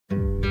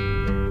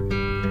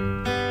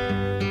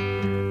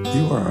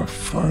You are a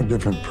far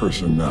different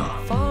person now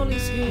Fall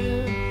is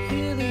here,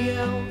 hear the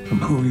yell. from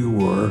who you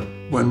were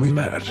when we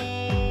met.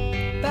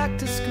 Back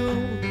to school,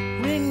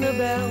 ring the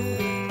bell.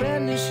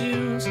 Brand new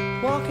shoes,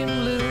 walking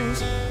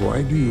blues.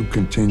 Why do you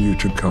continue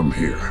to come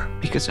here?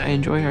 Because I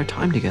enjoy our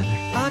time together.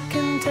 I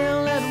can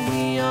tell that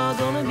we are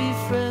gonna be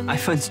friends.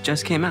 iPhones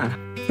just came out.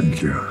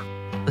 Thank you.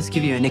 Let's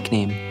give you a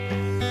nickname.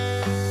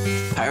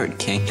 Pirate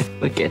King.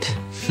 Wicked.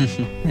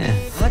 Yeah.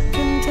 I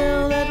can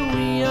tell that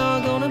we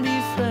are gonna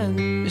be friends.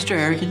 Mr.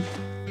 Harrigan,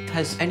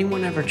 has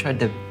anyone ever tried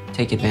to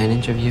take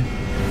advantage of you?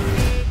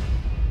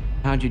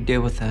 How'd you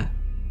deal with that?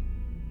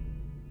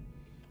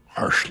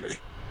 Harshly.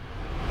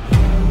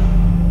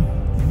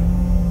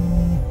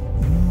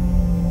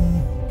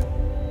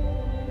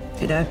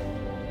 Hey, Dad.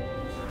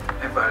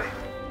 Hey, buddy.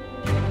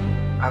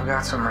 I've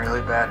got some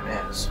really bad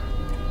news.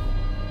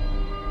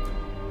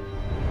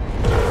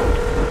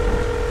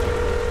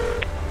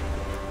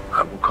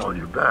 I will call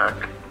you back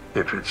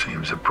if it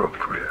seems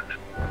appropriate.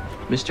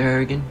 Mr.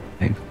 Harrigan,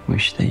 I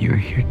wish that you were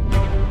here.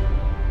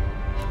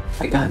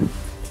 I got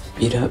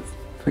beat up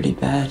pretty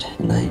bad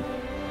tonight.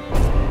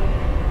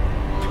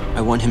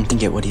 I want him to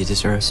get what he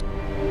deserves.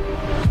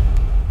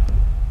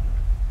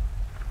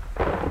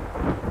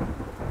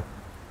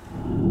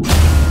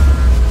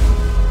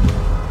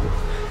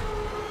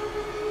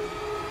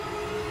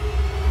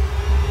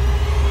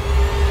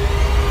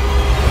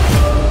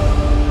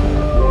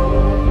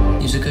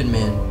 He's a good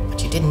man.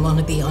 But you didn't want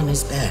to be on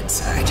his bad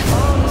side.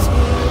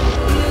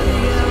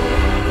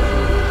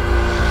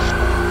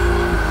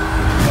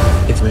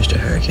 If Mr.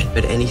 Harrigan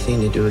had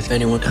anything to do with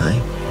anyone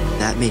dying,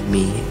 that made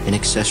me an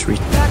accessory.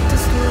 Back to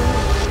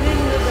school, ring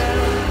the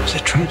bell. It's a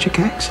tragic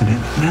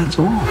accident, that's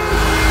all.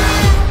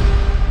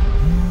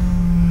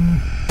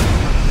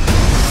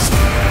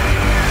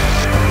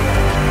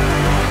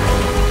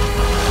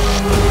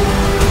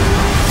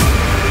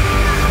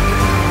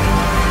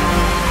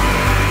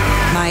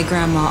 My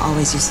grandma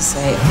always used to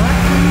say, I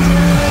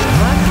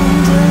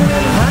can tell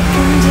that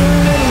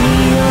we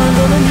are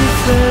gonna be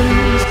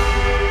friends.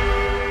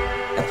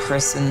 a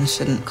person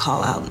shouldn't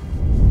call out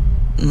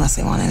unless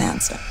they want an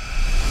answer.